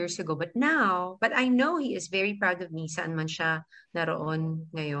 14 years ago. But I know he is very proud of me saan man siya naroon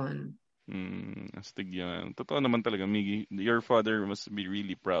ngayon. Astig yan. Totoo naman talaga, Miggy. Your father must be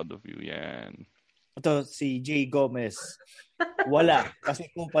really proud of you. Yan. Ito, si Jay Gomez. Wala. Kasi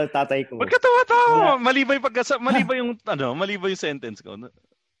kupal tatay ko. Magkatawa-tawa. Mali ba yung sentence ko?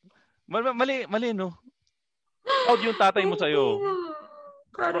 Mali, no? Proud yung tatay mo sa'yo.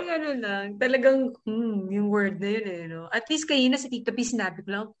 Parang lang. Talagang, yung word na yun no? At least kayo na si Tito P, sinabi ko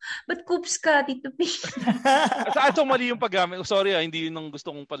lang, ba't coops ka, Tito P? So mali yung paggamit. Sorry hindi yun ang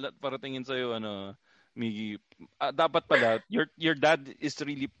gusto kong paratingin sa'yo, Miggy. Dapat pala, your dad is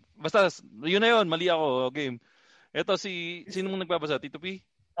really, basta, yun na yun, mali ako. Okay. Ito, sino mong nagbabasa? Tito P?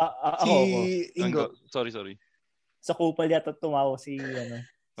 Ako. Ingo. Sorry. Sa kupal yata tumawa si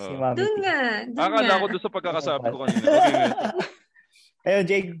Mami. Doon nga. Akala ko doon sa pagkakasabi ko kanina. Okay. Ayun,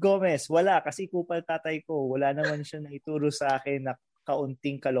 Jay Gomez, wala. Kasi kupal tatay ko. Wala naman siya na ituro sa akin na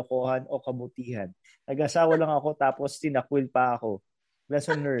kaunting kalokohan o kabutihan. Nag-asawa lang ako tapos tinakwil pa ako.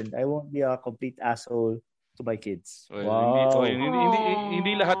 Lesson learned. I won't be a complete asshole to my kids. Wow.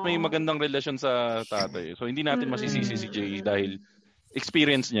 Hindi lahat may magandang relasyon sa tatay. So hindi natin masisisi si Jay dahil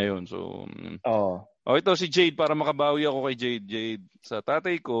experience niya 'yon. So Ito si Jade, para makabawi ako kay Jade. Jade, sa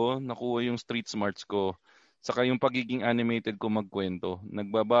tatay ko, nakuha yung street smarts ko. Saka yung pagiging animated ko magkwento.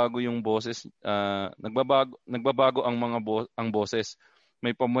 Nagbabago yung boses, nagbabago ang mga ang boses.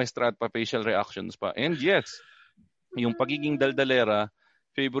 May pamuestra at pa-facial reactions pa. And yes, yung pagiging daldalera,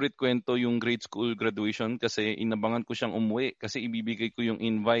 favorite kwento yung grade school graduation kasi inabangan ko siyang umuwi kasi ibibigay ko yung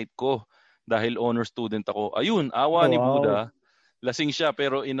invite ko dahil honor student ako. Ayun, awa ni Buddha. Lasing siya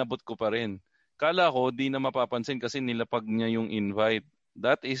pero inabot ko pa rin. Kala ko di na mapapansin kasi nilapag niya yung invite.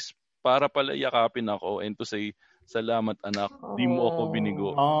 That is para pala yakapin ako and to say, salamat anak, di mo ako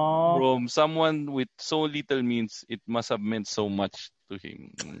binigo. From someone with so little means, it must have meant so much to him.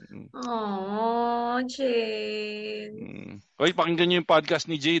 Aww, Jade. Oy, pakinggan niyo yung podcast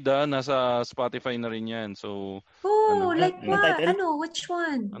ni Jade, nasa Spotify na rin yan. So, like what? Which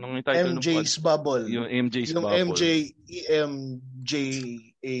one? Anong yung title? MJ's Bubble. Yung MJ's Bubble. Yung MJ,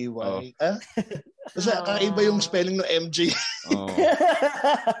 Basta kakaiba yung spelling ng MJ.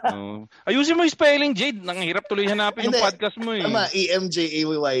 Ayusin mo yung spelling, Jade. Nanghirap tuloy hanapin yung podcast mo eh. Tama,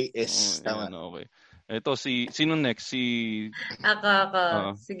 EMJAYS. Tama. Okay. Ito, sino next?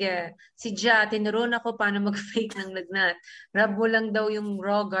 Ako. Sige. Si Ja, tinuruan ako paano mag-fake ng lagnat. Rub mo lang daw yung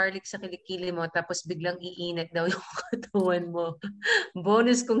raw garlic sa kilikili mo tapos biglang iinit daw yung katawan mo.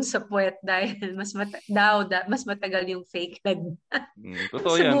 Bonus kung sa puwet dahil mas matagal yung fake lagnat.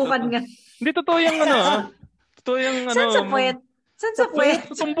 Totoo yan. Subukan nga. Hindi, totoo yung Totoo yung Saan sa puwet? Saan sa puwet?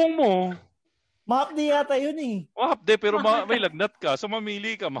 Sa tumbong mo. Mahapdi yata yun eh. Mahapdi, pero may lagnat ka. So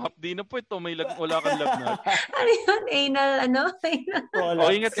mamili ka. Mahapdi na po ito. Wala kang lagnat. Ano yun? Anal.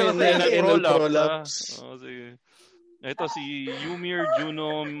 Ingat ka lang sa anal prolapse. Sige. Ito si Yumir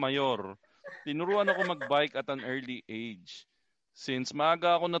Juno Mayor. Tinuruan ako mag-bike at an early age. Since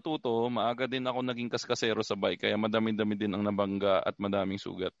maaga ako natuto, maaga din ako naging kaskasero sa bike. Kaya madami-dami din ang nabangga at madaming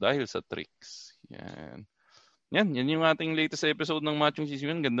sugat dahil sa tricks. Yan yung ating latest episode ng Machong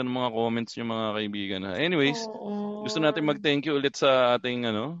Chismisan. Ganda ng mga comments yung mga kaibigan. Anyways, gusto natin mag-thank you ulit sa ating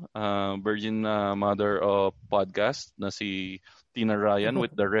Virgin Mother of podcast na si Tina Ryan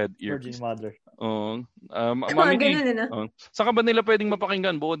with the red earpiece. Virgin Mother. Mami, saan ka ba nila pwedeng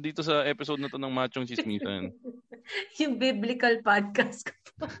mapakinggan bukod dito sa episode na to ng Machong Chismisan? Yung biblical podcast ko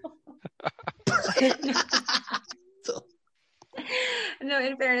po. No,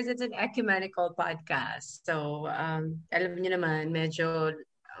 in fairness, it's an ecumenical podcast. So, alam niyo naman, medyo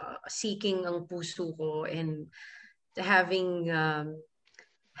seeking ang puso ko and having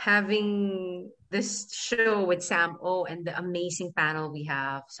this show with Sam O and the amazing panel we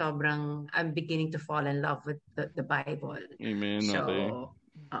have, I'm beginning to fall in love with the Bible. Amen. So, okay.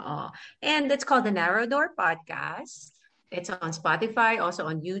 And it's called the Narrow Door Podcast. It's on Spotify, also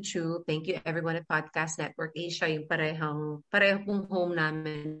on YouTube. Thank you everyone at Podcast Network Asia, yung pareho pong home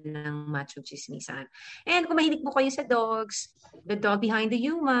namin ng Machong Chismisan. And kung mahilig po kayo sa dogs, The Dog Behind the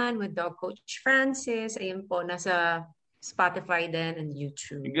Human with Dog Coach Francis, ayun po, nasa Spotify din and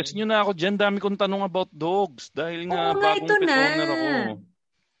YouTube. Guess nyo na ako dyan, dami kong tanong about dogs dahil nga bagong pet owner ako.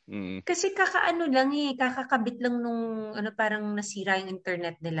 Kasi kakakabit lang nung parang nasira yung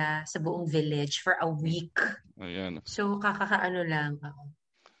internet nila sa buong village for a week. Ayan. So kakakaano lang ako.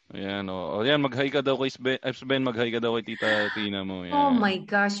 Ayan, Ayan, mag-hi ka daw kay Sven, mag-hi ka daw kay Tita Tina mo. Ayan. Oh my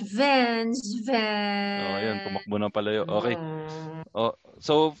gosh, Vance. Ayan, tumakbo na pala yun. Okay.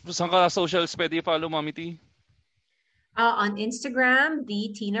 So, saan ka socials pwede follow, Mami T? On Instagram,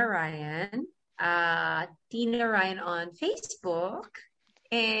 the Tina Ryan. Tina Ryan on Facebook.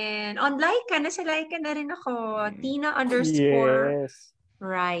 And on Laika, nasa Laika na rin ako. Tina_Ryan.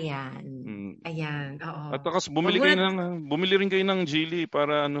 Ayan, oo. At tapos bumili rin kayo ng Geely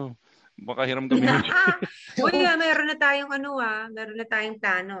para makahiram kami. Meron na tayong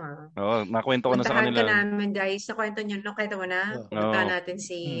plano. Nakwento ko na sa kanila. Puntahan ka namin, guys. Nakwento mo na? Puntahan natin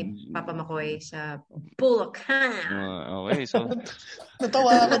si Papa Makoy sa Bulacan. Okay, so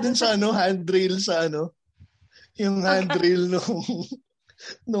natawa ako din sa handrail sa yung handrail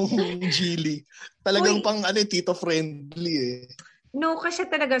nung Geely. Talagang pang tito friendly eh. No, kasi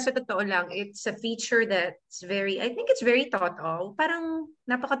talaga sa totoo lang, it's a feature that's I think it's very thought of. Parang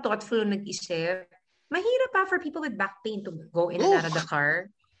napaka-thoughtful nag-isip. Mahirap pa for people with back pain to go in and out of the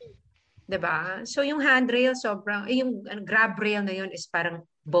car. Diba? So yung handrail, yung grab rail na yun is parang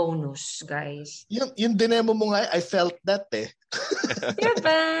bonus, guys. Yung dinemo mo nga, I felt that eh.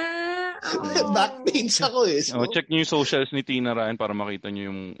 Diba? Back pains ako eh. So. Check nyo yung socials ni Tina Ryan para makita nyo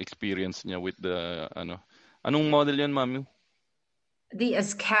yung experience niya with the Anong model yan, Mami? The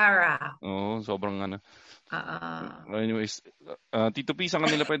Ascara. Sobrang Anyways, Tito P, saan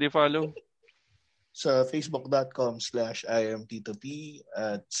kanila pwede follow? Sa facebook.com/IamTitoP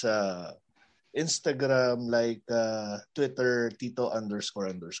at sa Instagram, like Twitter, Tito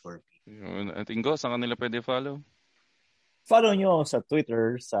 ___P. At Ingo, saan kanila pwede follow? Follow nyo sa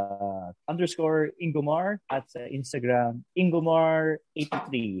Twitter sa _Ingomar at sa Instagram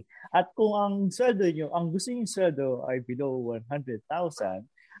Ingomar83. At kung ang sweldo nyo, ang gusto nyo sweldo ay below 100,000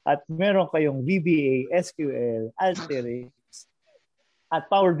 at meron kayong VBA, SQL, Alteryx at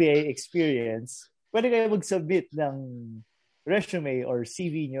Power BI experience, pwede kayo mag-submit ng resume or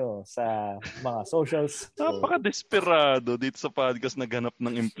CV nyo sa mga socials. Napaka-desperado dito sa podcast naghanap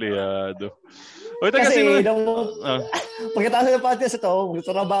ng empleyado. Kasi pagkatapos ng podcast ito,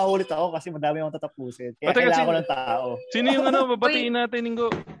 magtatrabaho ulit ako kasi madami akong tatapusin. Kaya kailangan ko ng tao. Sino yung babatiin natin, Ingo?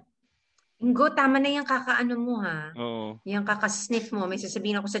 Ingo, tama na yung kakaano mo ha. Oo. Yung kakasniff mo. May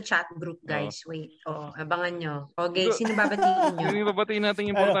sasabihin ako sa chat group, guys. Wait. Oo, abangan nyo. Okay, sino babatiin nyo? Sino yung babatiin natin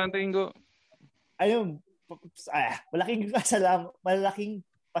importante, Ingo? Ayun. Malaking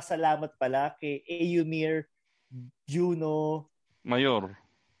pasalamat pala kay Eumir Juno Mayor.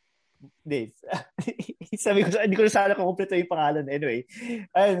 Hindi. Sabi ko, hindi ko na sana kumpleto yung pangalan. Anyway,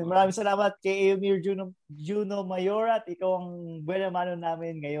 ayun, maraming salamat kay Eumir Juno Mayor at ikaw ang buena mano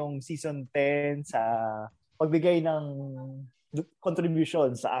namin ngayong season 10 sa pagbigay ng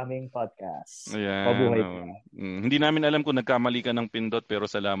contribution sa aming podcast. Ayan. Mabuhay ka. Hindi namin alam kung nagkamali ka ng pindot pero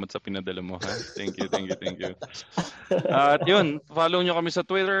salamat sa pinadala mo. Ha? Thank you. At yun, follow nyo kami sa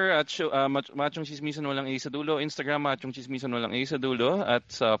Twitter at Machong Chismisan Walang A sa Dulo, Instagram Machong Chismisan Walang A sa Dulo, at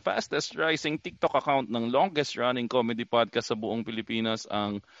sa fastest rising TikTok account ng longest running comedy podcast sa buong Pilipinas,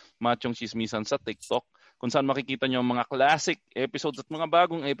 ang Machong Chismisan sa TikTok, kung saan makikita nyo ang mga classic episodes at mga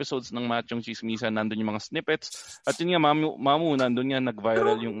bagong episodes ng Machong Chismisan. Nandun yung mga snippets. At yun nga, mamu, nandun yan,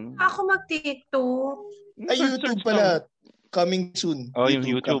 nag-viral yung... Ako mag-TikTok. Ay, YouTube pala. Coming soon. Yung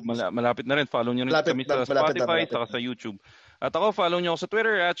YouTube. Malapit na rin. Follow nyo rin kami sa Spotify, saka sa YouTube. At ako, follow nyo ako sa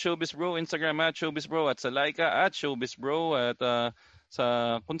Twitter, @ShowbizBro, Instagram @ShowbizBro, at sa Laika, @ShowbizBro, at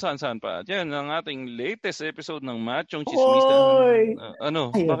sa kung saan pa. At yan, ang ating latest episode ng Machong Chismisan.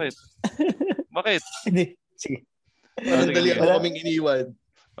 Bakit? Bakit? Hindi. Sige. Dali ako kaming iniwan.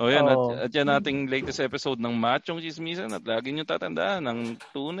 Yan. At yan ating latest episode ng Machong Chismisan. At lagi nyo tatandaan, ang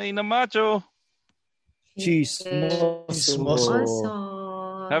tunay na macho. Chismoso.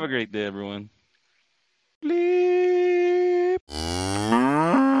 Have a great day, everyone. Bleep.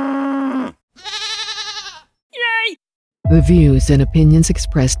 The views and opinions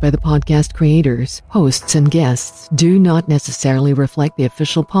expressed by the podcast creators, hosts, and guests do not necessarily reflect the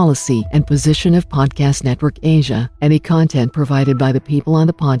official policy and position of Podcast Network Asia. Any content provided by the people on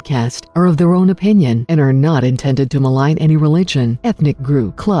the podcast are of their own opinion and are not intended to malign any religion, ethnic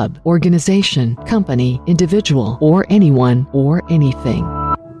group, club, organization, company, individual, or anyone or anything.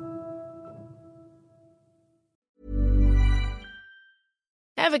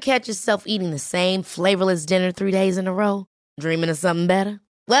 Ever catch yourself eating the same flavorless dinner 3 days in a row? Dreaming of something better?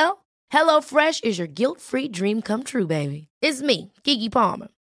 Well, HelloFresh is your guilt-free dream come true, baby. It's me, Keke Palmer.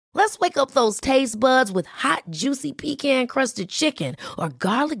 Let's wake up those taste buds with hot, juicy pecan-crusted chicken or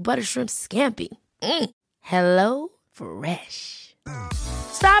garlic butter shrimp scampi. Hello Fresh.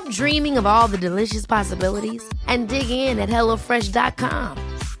 Stop dreaming of all the delicious possibilities and dig in at HelloFresh.com.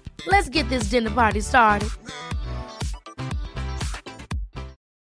 Let's get this dinner party started.